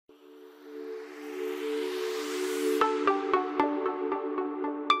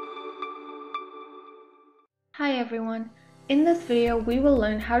Hi everyone! In this video, we will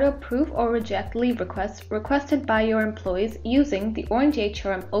learn how to approve or reject leave requests requested by your employees using the Orange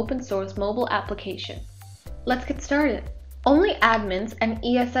HRM open source mobile application. Let's get started. Only admins and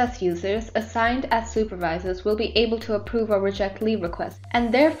ESS users assigned as supervisors will be able to approve or reject leave requests,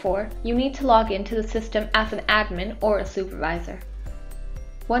 and therefore, you need to log into the system as an admin or a supervisor.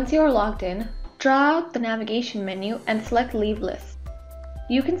 Once you are logged in, draw out the navigation menu and select Leave List.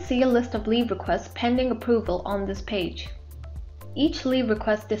 You can see a list of leave requests pending approval on this page. Each leave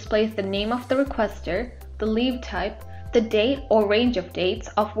request displays the name of the requester, the leave type, the date or range of dates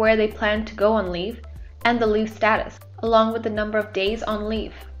of where they plan to go on leave, and the leave status, along with the number of days on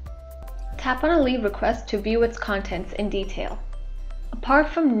leave. Tap on a leave request to view its contents in detail. Apart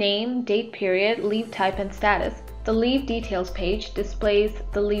from name, date period, leave type, and status, the leave details page displays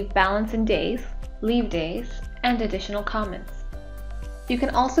the leave balance in days, leave days, and additional comments. You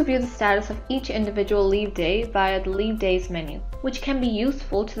can also view the status of each individual leave day via the Leave Days menu, which can be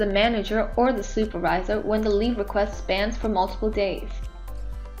useful to the manager or the supervisor when the leave request spans for multiple days.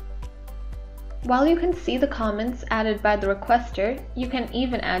 While you can see the comments added by the requester, you can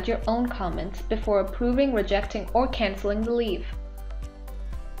even add your own comments before approving, rejecting, or canceling the leave.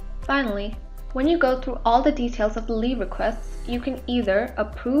 Finally, when you go through all the details of the leave requests, you can either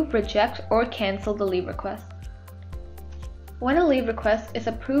approve, reject, or cancel the leave request. When a leave request is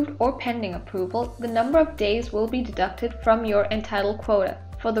approved or pending approval, the number of days will be deducted from your entitled quota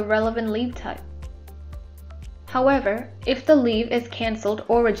for the relevant leave type. However, if the leave is cancelled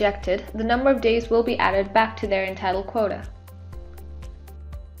or rejected, the number of days will be added back to their entitled quota.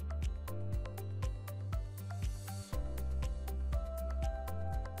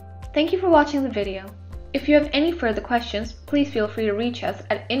 Thank you for watching the video. If you have any further questions, please feel free to reach us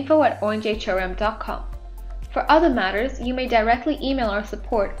at info@orangehrm.com. For other matters, you may directly email our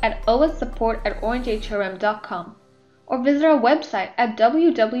support at ossupport@orangehrm.com or visit our website at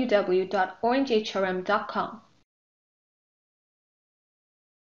www.orangehrm.com.